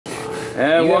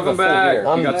And welcome back.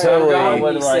 I'm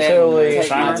totally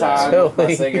fucking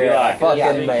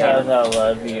man. I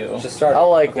love you. I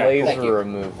like laser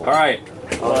removal. Alright.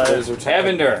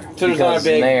 Evander. So there's not a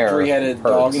big three-headed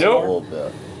dog. Nope.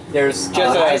 There's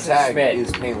just a tag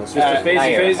is painless. Just a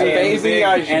phasey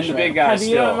and the big guy still.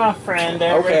 You're my friend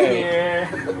over here.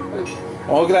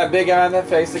 Well, look at that big guy in that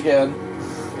face again.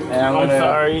 And I'm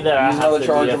sorry that I use another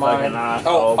charge of mine.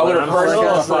 Oh, I'm gonna first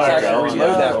reload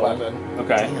that weapon.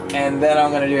 Okay. And then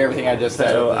I'm gonna do everything I just said.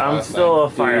 So I'm still a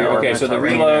fire. Okay, so the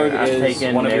reload is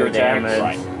one of your attacks.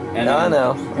 Right. And I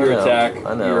know. Your attack,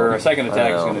 I know. your second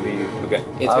attack is going to be okay.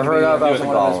 It's going to be one of those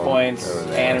points,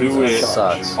 and who is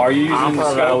sucks. Are you using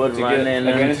the scope to get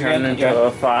advantage turn again? into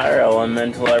a fire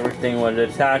elemental? Everything would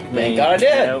attack me. Thank God I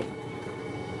did. Nope.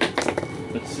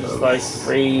 It's just like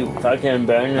free fucking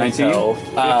bonus 19? health.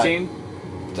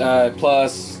 15?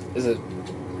 Plus, is it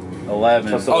 11?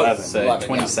 Plus 11. So 11,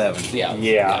 27.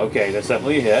 Yeah. Okay, that's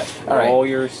definitely a hit. All right. Roll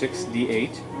your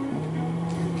 6d8.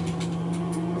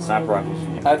 Sniper rifles.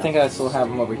 I think I still have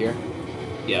him over here.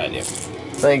 Yeah, I do.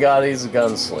 Thank God he's a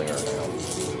gunslinger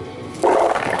now.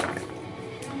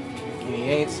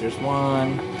 88s, there's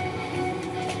one.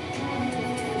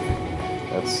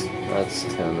 That's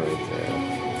 10 right there.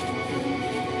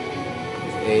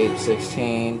 8,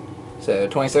 16, so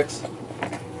 26.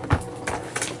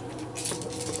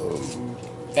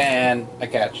 And I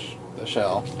catch the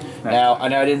shell. Nice. Now, I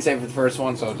know I didn't save for the first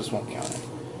one, so it just won't be on it.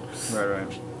 Right.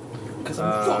 Because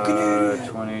I'm fucking idiot.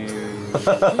 20.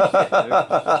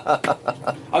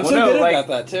 I'm so good about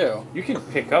that, too. You can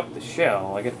pick up the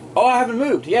shell. Like Oh, I haven't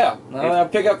moved, yeah. I'll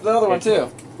pick up the other one, too.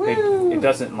 it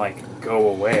doesn't, like, go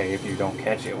away if you don't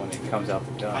catch it when it comes out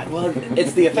the gun. Well,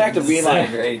 it's the effect of being like...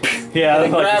 Yeah,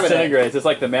 like like grabbing disintegrates. It's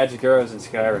like the magic arrows in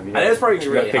Skyrim. I know it's probably You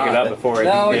gotta really pick it hot, up but- before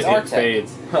No, it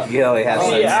fades. You only have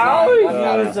See, I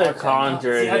always use a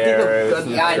conjured arrows.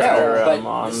 Yeah, I know,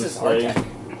 but this is honestly.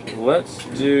 Let's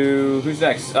do... Who's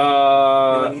next?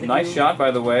 Nice shot,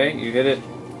 by the way. You hit it.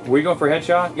 Were you going for a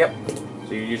headshot? Yep.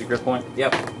 So you use your grip point?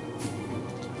 Yep.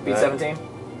 Beat 17?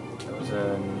 That was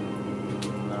a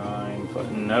 9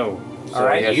 foot. No. So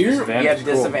Alright, he has disadvantage. you have Cool.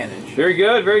 disadvantage. Very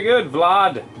good, very good.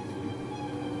 Vlad.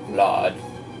 Lord.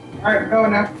 Alright,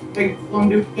 going after big long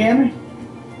dude again.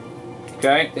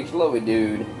 Okay. Take it slowly,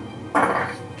 dude.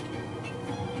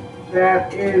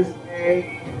 That is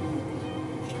a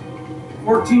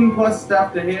 14 plus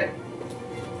stuff to hit.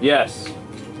 Yes.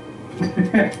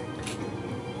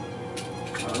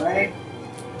 Alright.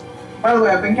 By the way,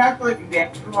 I've been calculating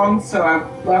damage wrong, so I've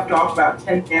left off about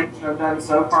 10 damage I've done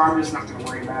so far. I'm just not going to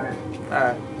worry about it.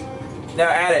 Alright. Now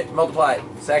add it, multiply it.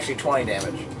 It's actually 20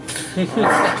 damage.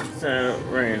 So,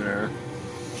 Rainer.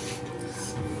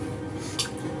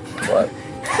 What?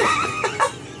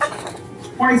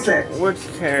 26. Which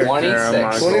character 26. am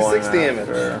I 26 going damage.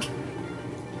 after?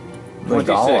 The 26.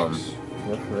 golem.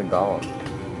 Look for the golem.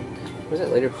 Where's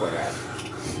that later point at?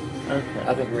 Okay.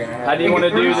 I think we're gonna have. How do you want to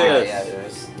do Yeah, this? there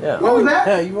is. Yeah. What was that?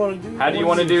 Yeah, you want to do How do you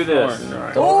want to do this?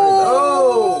 Right.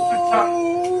 Oh!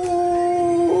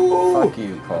 Fuck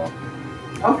you, Paul.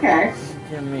 Okay.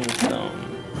 Give me some.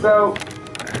 So,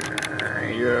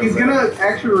 You're he's going to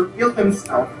actually reveal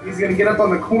himself. He's going to get up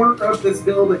on the corner of this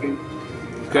building.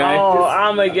 Okay. Oh,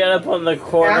 I'm gonna get up on the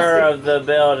corner of the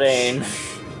building.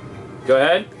 Go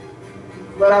ahead.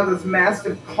 Let out this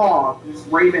massive caw, this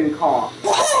raven caw.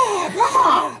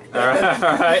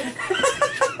 Alright.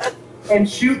 And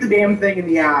shoot the damn thing in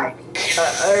the eye.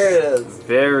 There it is.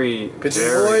 Very, Pigeon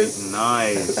very boys.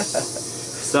 nice.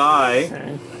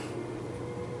 Sai,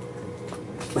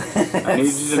 I need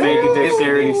you to make a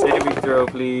dexterity saving throw,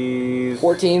 please.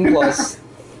 14 plus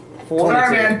 42.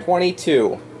 Sorry, man.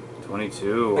 22.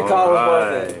 22. The call was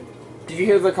worth it. Did you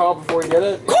hear the call before you did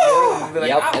it?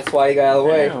 Yep, that's why you got out of the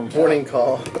way. Warning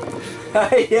call.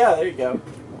 Yeah, there you go.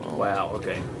 Wow,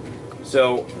 okay.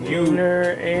 So,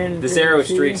 And this arrow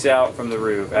streaks out from the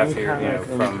roof after, kinda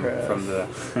from the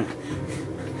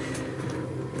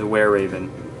the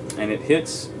were-raven. And it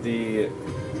hits the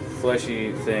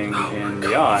fleshy thing in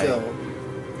the eye.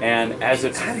 And as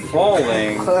it's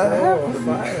falling,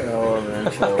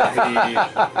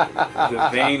 the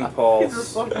vein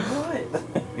pulse,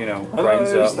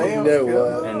 brightens up,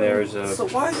 and there's a...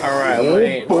 Alright,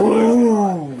 wait.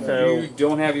 You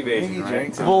don't have evasion,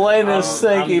 right? Belena's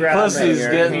stinky pussy's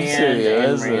getting to you,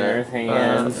 isn't it?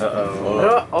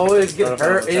 Uh-oh. Always get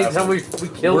hurt anytime we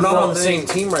kill We're not on the something. same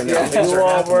team right now. Things are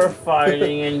While happening. we're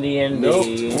fighting in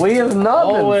D&D. We have not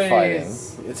Always. been fighting.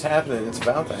 It's happening. It's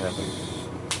about to happen.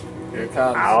 Here it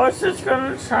comes. I was just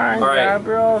gonna try and All right. grab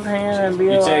Bill's hand and be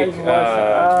You like, take, what's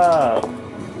up?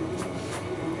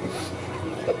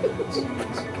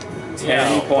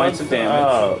 10 points of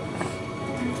damage.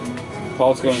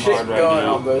 Paul's going hard right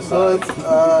now. on both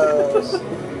sides.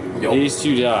 These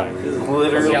two die.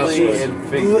 Literally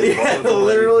and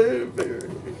literally.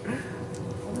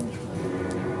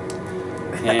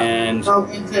 And So,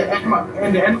 and to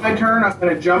end my turn, I'm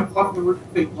going to jump off the roof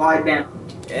and glide down.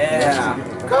 Yeah.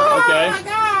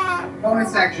 okay.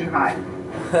 Bonus action hide.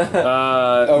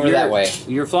 Over that way.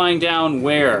 You're flying down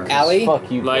where? Alley? Fuck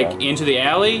you, Like bro. into the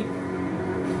alley?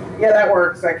 Yeah, that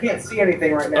works. I can't see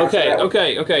anything right now. Okay, so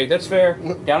okay, that's fair.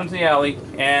 Down into the alley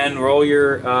and roll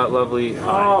your lovely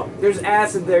high. Oh, there's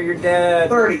acid there. You're dead.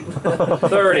 30.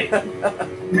 30.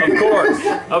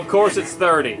 Of course it's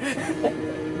 30.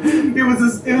 It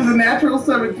was a natural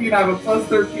 17. I have a plus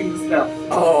 13 to stealth.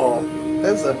 Oh.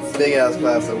 That's a big ass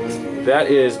glass of whiskey. That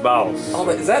is Bowles. Oh,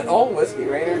 is that all whiskey,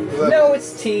 Rainer? No,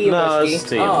 it's tea and No, whiskey. it's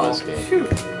tea and whiskey.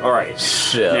 Shoot. Alright.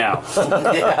 Shit. Now,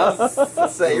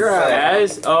 Say you're out.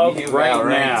 as of right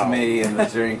now, me in the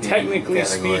drinking technically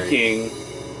category. speaking,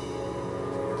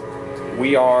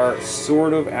 we are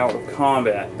sort of out of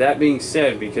combat. That being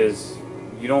said, because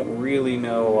you don't really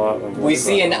know a lot of We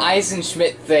see an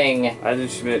Eisenschmidt thing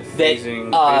Eisenschmidt that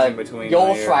phasing between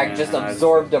Yolschlag just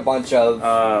absorbed a bunch of,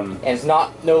 and it's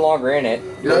not no longer in it.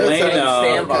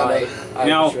 Standby.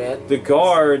 Now, the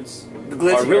guards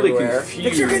are really confused.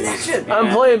 It's your connection.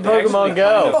 I'm playing Pokemon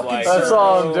Go. Like, That's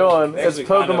all I'm doing. It's actually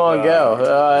kind Pokemon of, Go.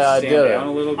 I stand did down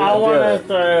a it. little bit. I want did to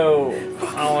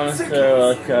throw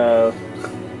like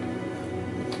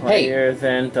Hey. players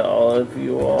into all of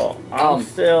you all. I'm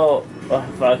still a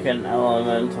fucking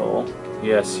elemental.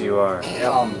 Yes, you are.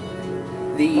 I'm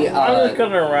just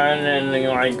gonna run and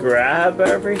like grab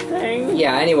everything.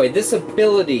 Yeah, anyway, this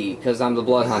ability, because I'm the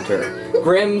Blood Hunter,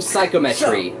 Grim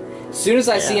Psychometry. As soon as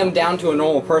I see him down to a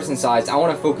normal person size, I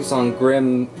want to focus on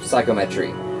Grim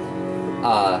Psychometry.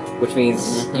 Which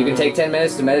means you can take 10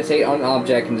 minutes to meditate on an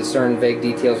object and discern vague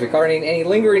details regarding any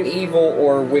lingering evil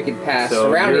or wicked past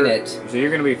surrounding it. So you're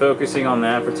going to be focusing on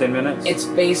that for 10 minutes? It's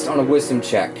based on a wisdom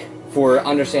check for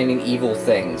understanding evil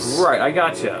things. Right, I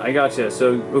gotcha.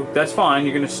 So that's fine.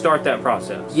 You're going to start that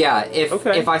process. Yeah,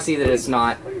 if I see that it's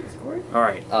not,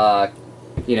 Alright.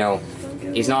 you know,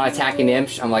 he's not attacking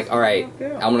imps, I'm like, alright,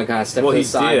 I'm gonna kind of step to the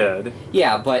side. Well, he did.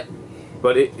 Yeah, but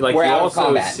it, like, we're you out of also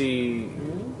combat. see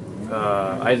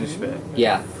Eisenschmidt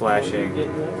Yeah. flashing.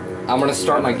 I'm gonna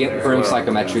start my Grim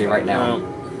Psychometry right now.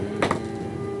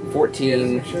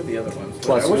 14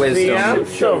 plus wisdom. I'm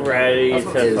so ready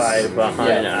to is- fight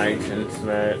behind yeah.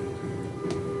 Eisenschmidt.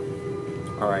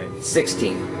 Alright.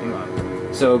 16. Hang on.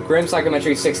 So Grim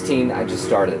Psychometry 16, I just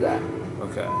started that.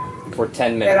 Okay. For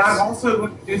 10 And minutes. I'm also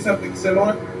going to do something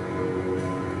similar.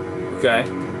 Okay.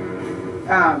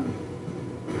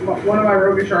 One of my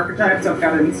roguish archetypes, I've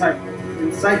got an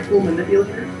insightful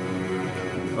manipulator,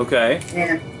 Okay.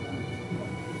 and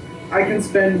I can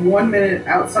spend 1 minute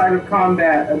outside of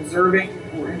combat observing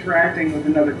or interacting with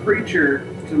another creature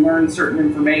to learn certain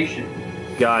information.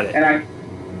 Got it.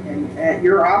 And at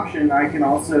your option, I can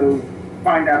also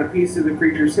find out a piece of the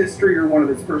creature's history or one of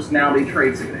its personality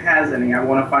traits if it has any. I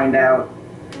want to find out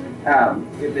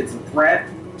if it's a threat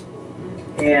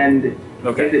and if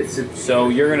Okay. it's So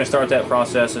you're going to start that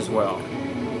process as well.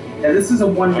 yeah, this is a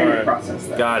 1 minute Alright. process.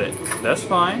 Though. Got it. That's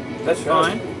fine. That's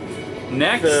fine.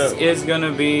 Next is going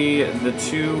to be the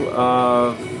two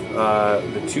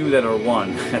that are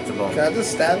one at the Can moment. I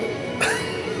just stab it?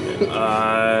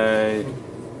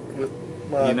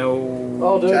 You know.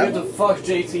 Oh, do we get to fuck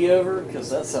JT over? Because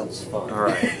that sounds fun.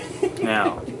 Alright.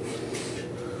 Now,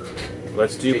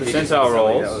 let's do percentile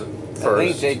rolls I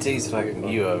think first. JT's fucking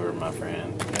you over, my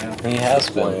friend. He has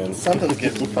been. Something's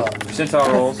getting fucked.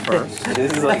 Percentile rolls first.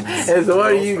 This is like So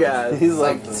what are you guys? he's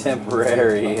like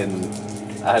temporary and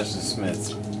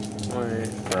Eisenschmidt's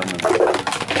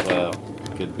permanent. Well,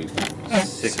 could be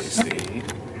 60.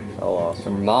 Oh,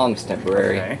 awesome. Your mom's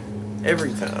temporary. Okay.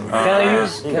 Every time. Can I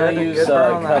use cutting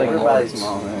everybody's boards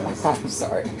mom is. I'm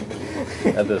sorry.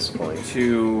 at this point?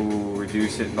 To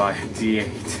reduce it by a d8.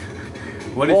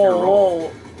 What is your roll?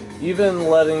 Well, you've been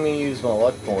letting me use my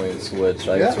luck points, which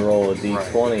I get to roll a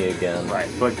d20 again. Right,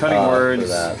 but cutting for words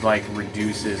that. like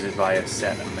reduces it by a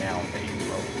set amount that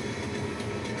you roll.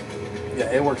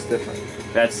 Yeah, it works different.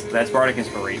 That's Bardic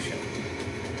Inspiration.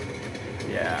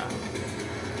 Yeah.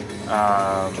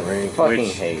 Fucking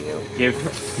Which hate you.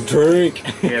 if Drink.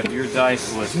 if your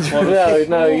dice was close,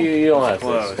 No, you don't have to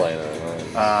Close. explain it.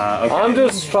 okay. I'm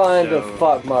just trying to So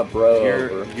fuck my bro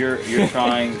over. You're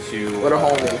trying to What a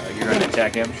homie. you're going to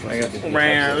attack him, I guess.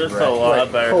 Man, this is a lot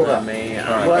better hold than up. me.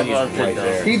 Alright, I'd he's love to right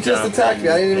there. He just attacked me.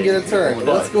 I didn't even get a turn.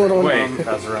 What's going on? Wait,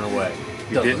 Has run away.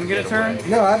 You didn't get a turn?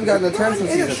 No, I haven't gotten a turn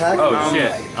since he's attacked me. Oh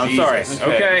shit! I'm sorry.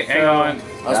 Okay, hang on.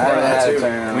 I was part of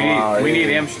that too. We need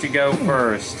Imsh to go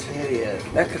first. Idiot.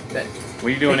 What are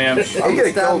you doing, Imsh? I'm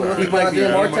gonna stab him with the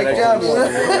goddamn Artec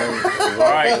javelin.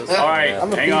 Alright,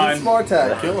 I'm hang a on. smart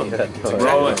attack.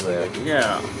 Roll it.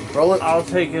 Yeah. Roll it. I'll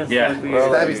take a Yeah.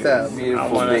 Stabby stab.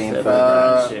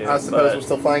 I suppose we're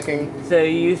still flanking. So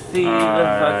you see the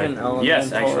fucking elemental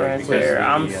yes, actually, right because there. the,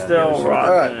 I'm still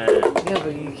rocking it. Yeah,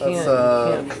 but you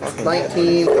can't. That's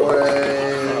 19 or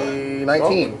a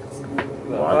 19.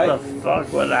 What the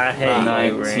fuck would I hate?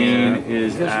 19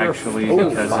 is actually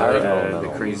because of the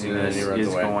craziness And then he is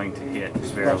runs away. going to hit.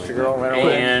 Just barely.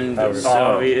 And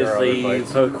obviously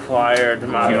you've acquired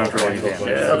my You don't have to roll any damage.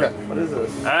 Okay. What is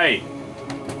this? Hey,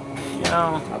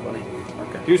 No.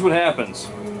 here's what happens.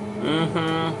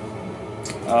 Mm-hmm.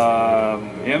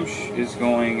 Imsh is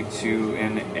going to,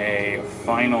 in a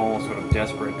final sort of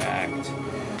desperate act,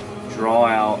 draw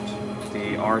out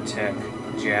the Artec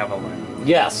javelin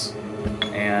Yes.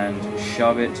 and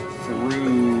shove it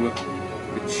through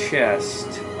the chest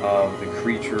of the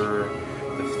creature,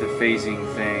 the phasing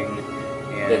thing,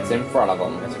 and That's in front of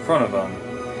him. that's in front of him,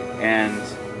 and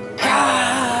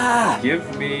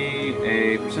give me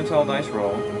a percentile dice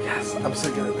roll. Yes, I'm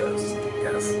so good at this.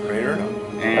 Yes. Greater?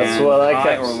 And That's what I high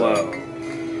kept or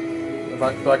saying.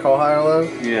 low. Do I call high or low?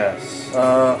 Yes.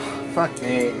 Fuck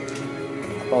me.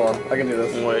 Hold on, I can do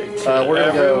this. Wait, we're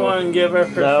gonna go. everyone give a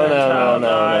percentile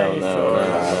dice,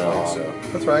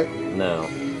 or- That's right. No.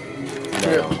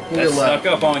 Here, That you snuck left.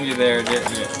 up on you there,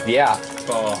 didn't it? Yeah,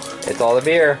 Paul? it's all the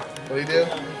beer. What do you do?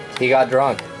 He got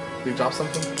drunk. Do you drop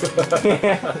something?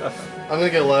 I'm gonna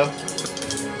get low.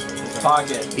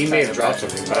 Pocket. He may have dropped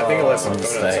something, but I think it left some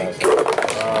donuts.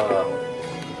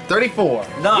 34.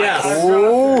 Yes.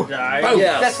 Ooh. Dice.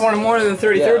 Yes. That's one more than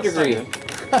 33rd degree.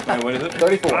 Wait, what is it?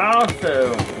 34.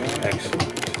 Also,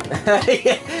 Excellent.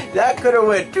 That could have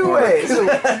went two ways.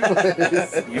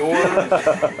 Your,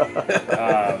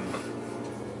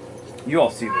 you all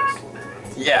see this.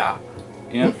 Yeah.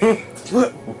 Yeah.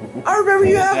 I remember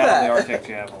you have The that. Arctic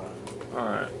javelin,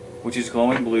 alright. which is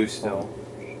glowing blue still,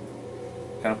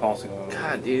 kind of pulsing a little bit.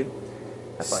 God, dude.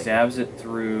 Stabs it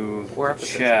through We're the up at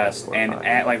chest, the and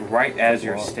like right as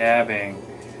you're stabbing,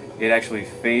 it actually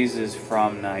phases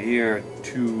from Nair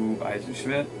to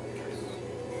Eisenschmidt,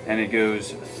 and it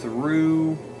goes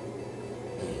through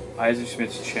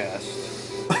Eisenschmidt's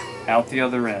chest, out the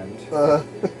other end.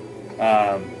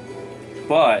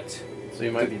 But So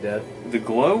you might be dead. the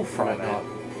glow from it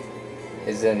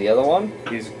Is in the other one?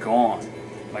 is gone.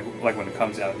 Like when it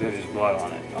comes out, there's just blood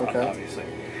on it, Okay. obviously.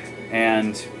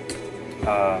 And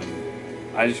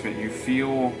Eisenschmidt, you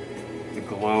feel the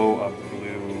glow of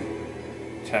blue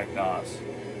Technos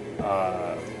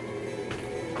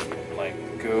like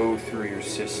go through your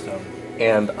system.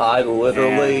 And I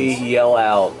literally And- yell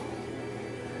out,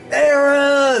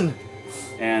 Aaron!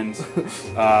 And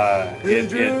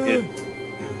it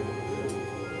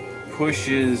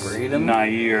pushes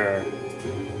Nair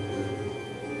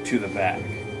to the back.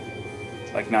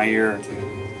 Like Nair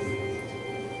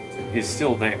is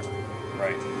still there,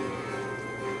 right?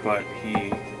 But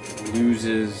he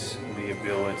loses the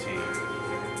ability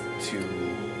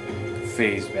to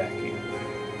phase back in.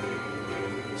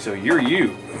 So you're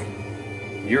you.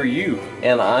 You're you.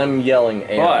 And I'm yelling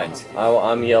Aaron. But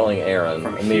I'm yelling Aaron.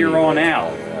 from here on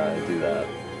out, I do that.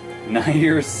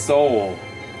 Nair's soul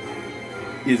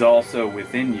is also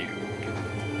within you.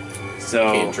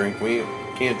 So Can't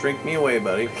drink me away,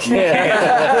 buddy.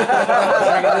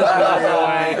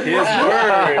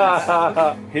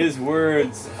 his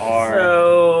words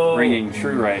are ringing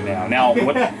true right now. Now,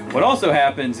 what also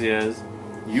happens is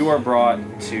you are brought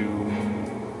to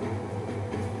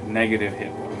negative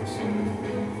hit points.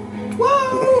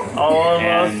 all of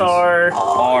us are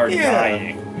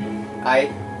dying.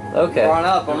 Okay. Run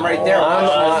up, I'm right there.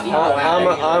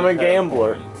 I'm a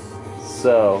gambler.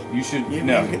 So. You should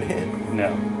no.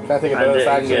 Can I take a bonus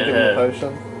action and give him a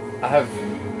potion? I have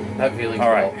feelings. All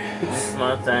right. That's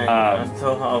my thing. I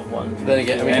still have one. Then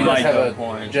again, I mean, And you like- have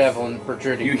a javelin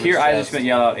protruding. You from hear his chest. Eisenschmidt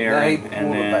yell out Aaron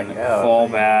and then fall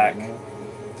back,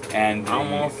 and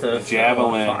the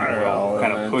javelin will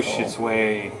kind of push its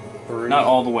way, not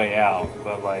all the way out,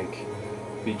 but like,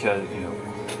 because, you know,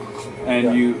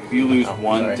 and you lose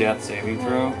one death saving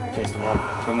throw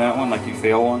from that one, like you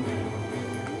fail one.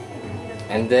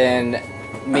 And then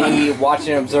me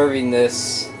watching and observing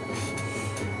this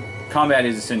Combat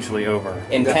is essentially over.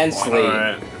 intensely.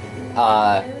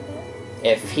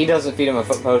 If he doesn't feed him a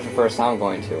foot potion first, I'm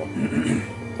going to.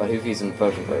 But who feeds him the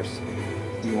potion first?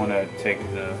 You want to take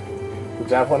the... The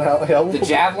javelin out? Yeah, The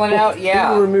javelin out?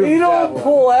 Yeah. You don't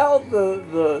pull out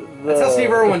the That's how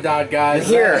Steve Irwin died, guys.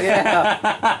 Here.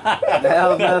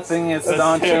 Now nothing is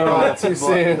staunching Too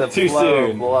soon. the Too flow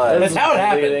soon. of blood. That's how it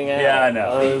happened. Bleeding out. Yeah, I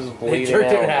know. Bleeding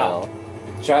jerked it out.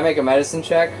 now. Should I make a medicine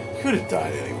check? Could have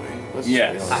died anyway. Let's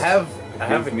Yes. just be honest. I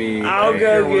have Give me. I'll a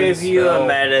go healing give you spell. a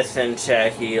medicine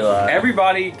check, Eli.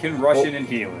 Everybody can rush in and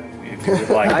heal him if you would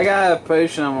like. I got a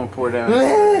potion I'm gonna pour down.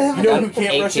 You know who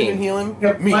can't rush in 18. and heal him?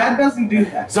 Yeah, Me. Vlad doesn't do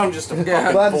that. So I'm just a Yeah.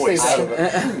 fucking Glad to voice. stay out of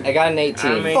it. I got an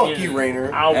 18. I mean, Fuck you,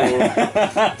 Rainer. I will.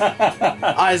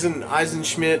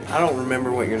 Eisenschmidt. I don't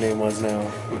remember what your name was now.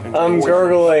 I'm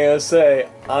gurgling and say,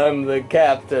 I'm the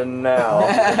captain now.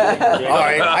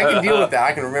 Alright, I can deal with that.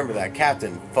 I can remember that.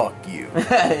 Captain, fuck you.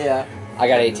 Yeah. I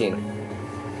got 18.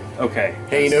 Okay.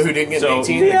 Hey, you know who didn't get So,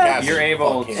 18? The captain. You're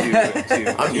able Fuck to.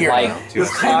 yeah. I'm here Like, now. to This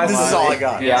is all I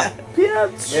got. Yeah.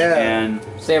 Yeah. And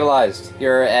Stabilized.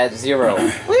 You're at 0.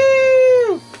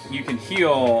 you can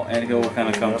heal, and he'll kind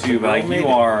of come to you, but like you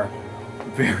are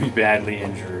very badly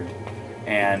injured,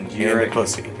 and you're And the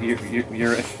pussy.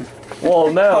 You're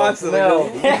Well, no. Constantly No.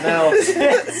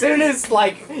 As soon as,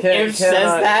 like, Imp says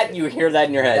I- that, you hear that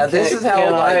in your head. Yeah, this is how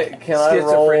Can like I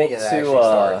roll schizophrenia actually to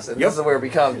starts. And This is where it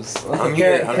becomes. I'm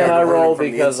here. I'm Can here to I burn roll him from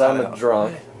the because inside I'm a out.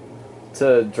 drunk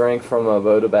to drink from a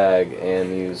Voda bag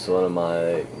and use one of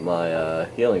my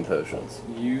healing potions?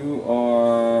 you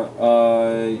are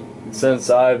Since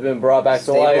I've been brought back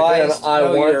to life and Stabilized?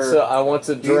 No, I want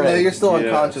to You drink. know, you're still Yes.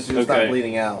 unconscious. You're just Okay. not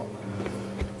bleeding out.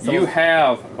 you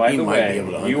have, by He the might way, be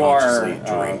able to you are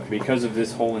unconsciously drink. because of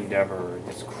this whole endeavor,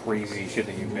 this crazy shit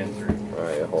that you've been through.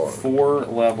 Alright, hold on. 4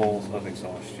 levels of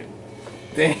exhaustion.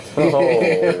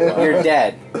 Oh, You're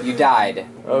dead. You died.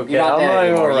 okay, You're not I'm dead not even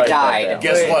anymore. gonna You write died. that down.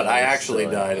 Guess what? I actually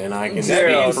died, and I can That speak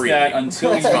means freely. that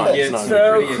until It's you fine, get it's not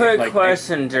So, pretty, quick like,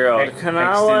 question, Gerald. Can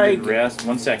I, extended like... rest?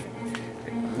 1 second.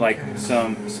 Like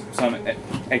some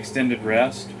extended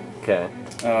rest. Okay.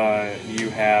 You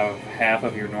have half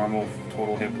of your normal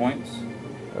total hit points.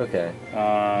 Okay.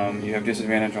 You have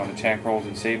disadvantage on attack rolls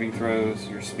and saving throws.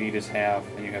 Your speed is half,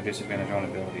 and you have disadvantage on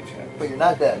ability checks. But you're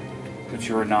not dead. But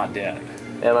you are not dead.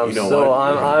 And I'm You know still, what?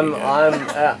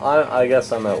 I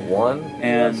guess I'm at 1.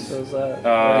 And, Yes, is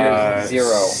that? You're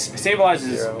 0. Stabilize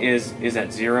Zero. is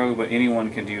at 0, but anyone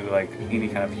can do like any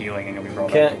kind of healing, and you'll be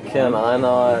brought back to Can 1. I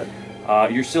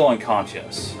not? You're still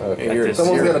unconscious. Okay. at this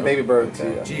Someone's zero. got a baby bird to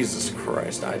you. Jesus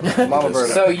Christ, I Mama bird.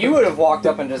 So you would have walked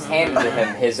up and just handed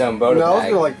him his own Voda No, I was bag.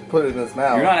 gonna like put it in his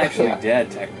mouth. You're not actually Yeah. dead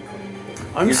technically.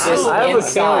 I'm You're still. just I have a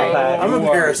inside. pack. I'm a You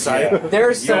are- parasite. yeah.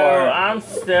 There's You So, are- I'm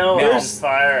still Now, on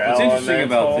fire What's interesting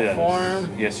about elemental this? form.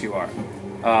 Yes, you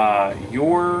are.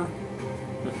 You're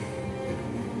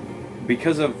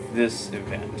because of this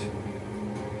event.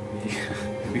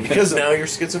 Because now you're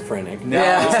schizophrenic.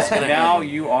 Now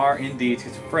you are indeed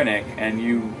schizophrenic, and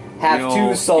you Have will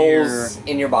 2 souls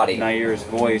in your body. hear Nair's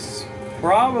voice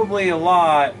probably a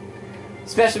lot,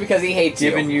 Especially because he hates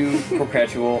giving you. you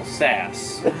perpetual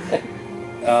sass.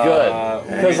 Good.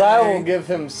 Because I will give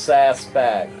him sass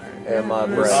back in my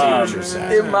brain. Receive your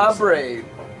sass. In my brain.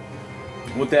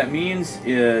 What that means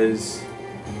is,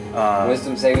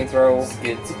 Wisdom saving throw.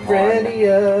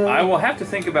 Schizophrenia. I will have to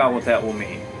think about what that will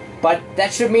mean. But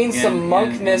that should mean In- some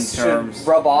monkness in terms should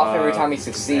rub off every of time he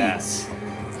succeeds.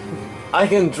 I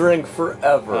can drink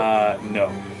forever.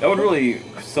 No, that would really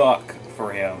suck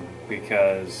for him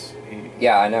because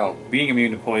Yeah, I know. being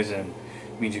immune to poison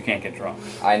means you can't get drunk.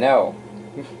 I know.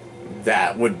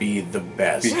 That would be the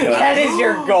best. Because- That is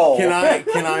your goal. Can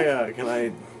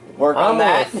I Work I'm on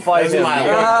that. gonna fight That's him. my-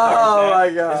 Oh my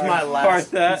god. That's my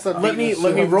Part last. that. Let me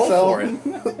roll for it.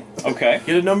 Okay.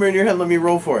 Get a number in your head. Let me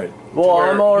roll for it. Well, Where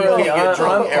I'm you already, can't get I'm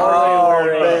drunk ever.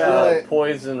 already wearing Right. a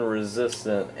poison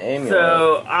resistant amulet.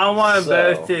 So, I want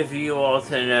So- both of you all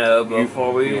to know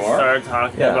before we you are? start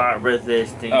talking Yeah. about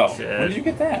resisting Oh, where did you shit.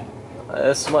 get that?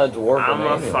 That's my dwarven I'm a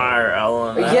amulet. fire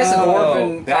element. He has a Oh,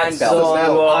 dwarven that's time So belt.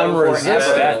 You all I'm forever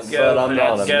resistant, go- but I'm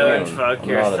not let's go and immune. fuck I'm not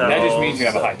yourself. immune. That just means you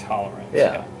have a high tolerance.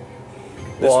 Yeah.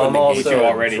 This Well, would I'm negate also you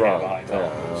already drunk. have a high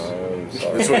tolerance. Yeah, I'm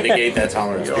sorry. This would negate that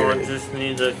tolerance Y'all period. just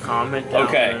need to calm it down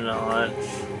Okay. a notch.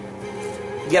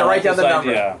 Yeah, write down the this number.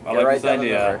 idea. I Yeah, like write this down the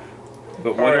idea. number.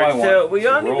 But what do I Alright, want? so we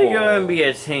all to need to go roll? and be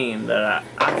a team, but I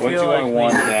What feel do like I we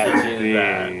want need that to to do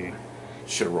that. be?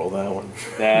 Should have rolled that one.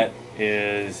 That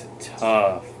is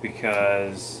tough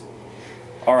because.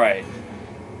 All right.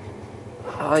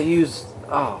 I used.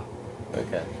 Oh.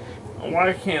 Okay.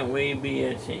 Why can't we be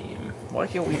a team? Why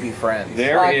can't we be friends?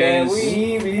 There Why can't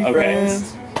is. we Okay.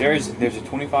 There's a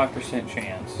 25%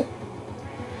 chance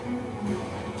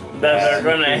they're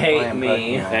gonna hate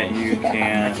me. that you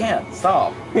can. I can't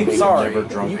stop. Make Sorry. never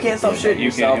drunk You can't stop again. shitting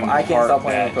You can yourself. I can't stop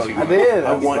playing impart with that Pokemon. to- I did.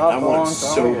 I want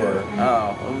sober.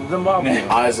 Oh, then bother me.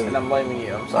 And I'm blaming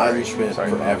you. I'm sorry. Irish man Sorry,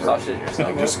 forever. Stop shitting yourself.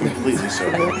 Like just completely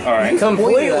sober. All right.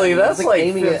 Completely, that's It's like like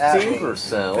aiming it at me.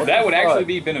 15%. That would actually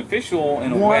be beneficial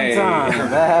in a One way time. in terms of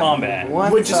That happened combat,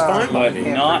 one Which is time. fine by but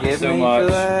me. not forgive so me much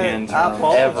for that. in I terms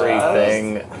apologize.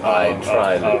 Everything I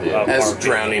try to do. As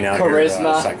drowning out Charisma.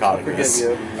 your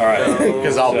psychoticness. All right.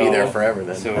 Because I'll be So- there forever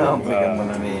then. So I don't think I'm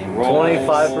gonna be. roll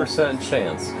 25%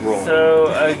 chance. Roll. So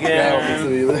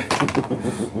again,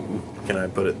 Can I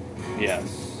put it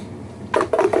Yes.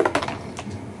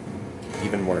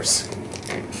 even worse?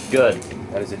 Good.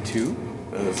 That is a 2.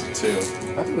 That is a 2.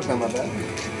 I think it's not that bad.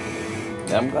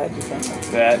 I'm glad you found that.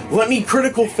 That Let me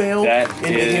critical fail That into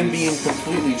him is- being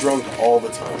completely drunk all the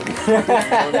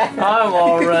time. I'm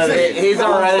already. He's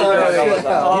already there.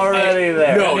 already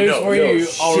there. No, News no, for no, you,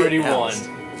 shit already house.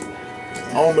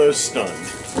 Almost stunned.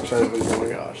 Oh my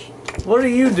gosh. What are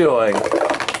you doing?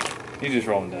 you just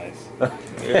rolling dice.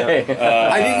 Hey.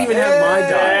 I didn't even have my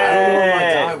die. I don't know where my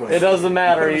die was. It doesn't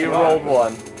matter. You rolled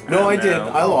one. No, I did.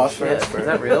 I lost. Shit. That's Is fair.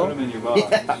 that Put real? them in your box.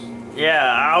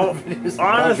 yeah,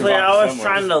 honestly, I was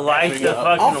trying to light the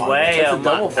fucking way of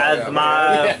my, as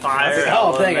my fire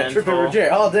Oh dang! I tripped over elemental. Jay.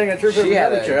 Oh dang! I tripped over She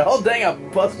had another a- chair. Oh dang! I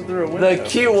busted through a window. The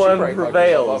cute one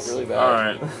prevails. Really bad.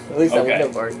 Alright. At least that Okay.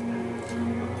 window part.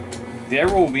 There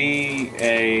will be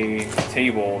a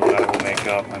table that I will make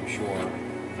up, I'm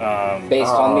sure, Based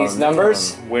on these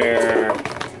numbers, where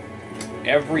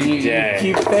every You day,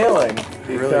 keep failing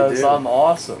because do. I'm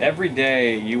awesome. every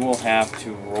day you will have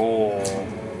to roll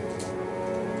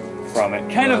from it,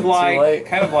 kind of Not too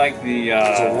late. like the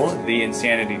a one. the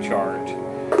insanity chart,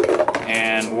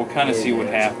 and we'll kind of see what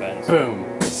happens. Boom.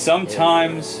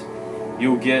 Sometimes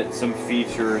you'll get some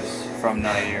features from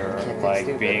Nair,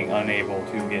 like being unable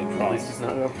to get drunk.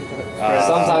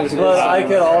 sometimes But I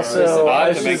could also. I I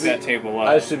have to make that should. table up.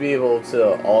 I should be able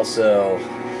to also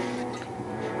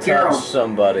touch Gerald.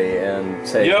 somebody and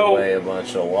take Yo. away a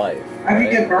bunch of life. I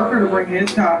could get Barker to bring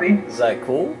his copy. Is that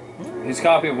cool? His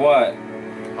copy of what?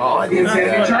 Oh, The insanity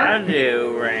That's what I chart?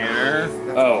 do, Rainer.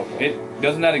 Oh,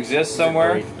 doesn't that exist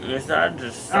somewhere? It's not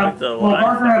just suck the Well, life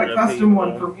Barker had out a of custom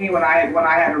one people. for me when I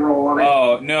had to roll on it.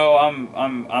 Oh no, I'm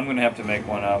gonna have to make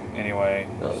one up anyway.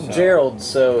 So. Gerald,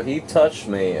 so he touched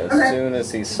me as Okay. soon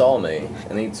as he saw me,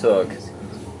 and he took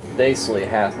basically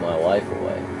half my life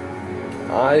away.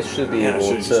 I should be Yeah, I able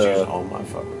should just use to. all my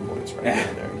fucking points right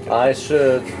there. I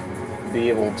should be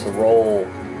able to roll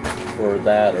for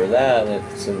that or that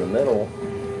if it's in the middle.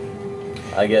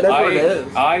 I get. That's what it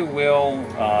is. I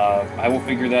will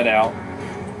figure that out.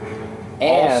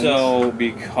 and Also,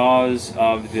 because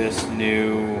of this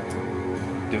new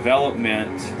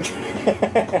development,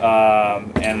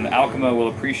 and Alchema will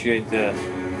appreciate this,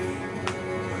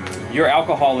 your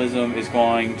alcoholism is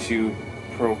going to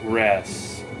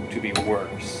progress to be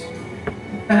worse.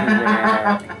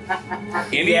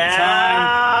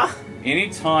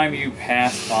 Anytime you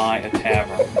pass by a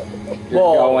tavern,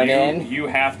 going in. you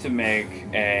have to make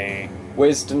a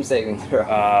Wisdom saving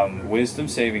throw. wisdom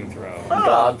saving throw.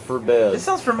 God forbid. This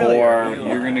sounds familiar. Or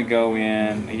you're gonna go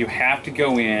in. You have to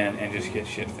go in and just get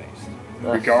shit faced,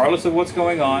 regardless of what's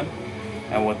going on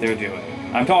and what they're doing.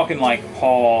 I'm talking like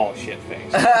Paul shit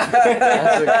faced.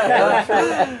 That's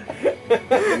a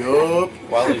Yup.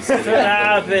 While he's That's what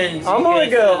happens. I'm You gonna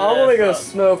get go. to I'm gonna go this.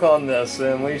 smoke on this,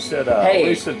 and we should. Hey,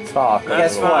 we should talk.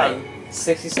 That's Guess fine. what?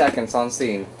 60 seconds on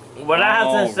scene. What I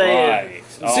have to say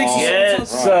is, get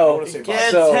So,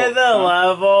 get So- to the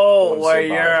level where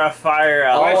you're a fire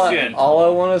element. Question. all I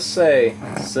want to say,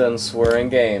 since we're in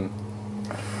game,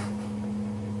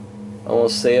 I want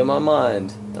to say in my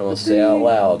mind, I want to say out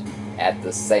loud, At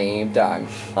the same time.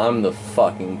 I'm the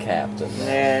fucking captain.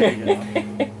 There you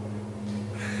go.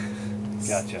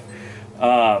 Gotcha.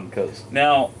 Because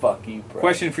Now, fuck you, bro.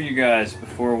 question for you guys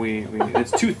before we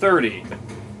it's 2:30.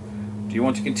 Do you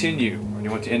want to continue, or do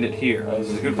you want to end it here? This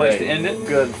is a good place to end it.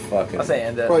 Good fucking. I'll say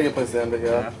end it. Probably a good place to end it,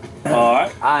 yeah. All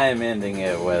right. I am ending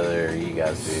it whether you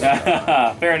guys do.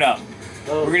 Fair enough.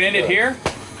 We're gonna end it here,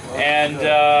 and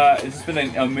it's been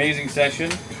an amazing session.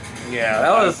 Yeah,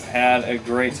 that was. I've had a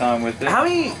great time with it. How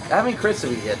many crits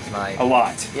did we get tonight? A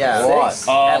lot. Yeah, Six.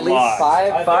 At least lot.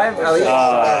 five? Five? At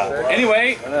least.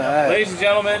 Anyway, ladies and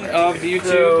gentlemen of the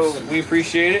YouTube, we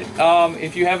appreciate it.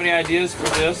 If you have any ideas for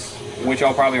this, which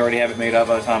I'll probably already have it made up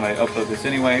by the time I upload this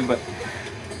anyway, but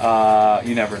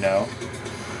you never know.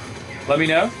 Let me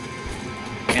know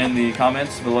in the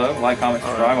comments below. Like, comment,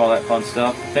 subscribe, all that fun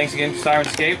stuff. Thanks again for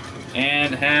Syrinscape,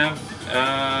 and have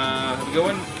a good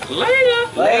one. Later!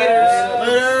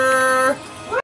 Later.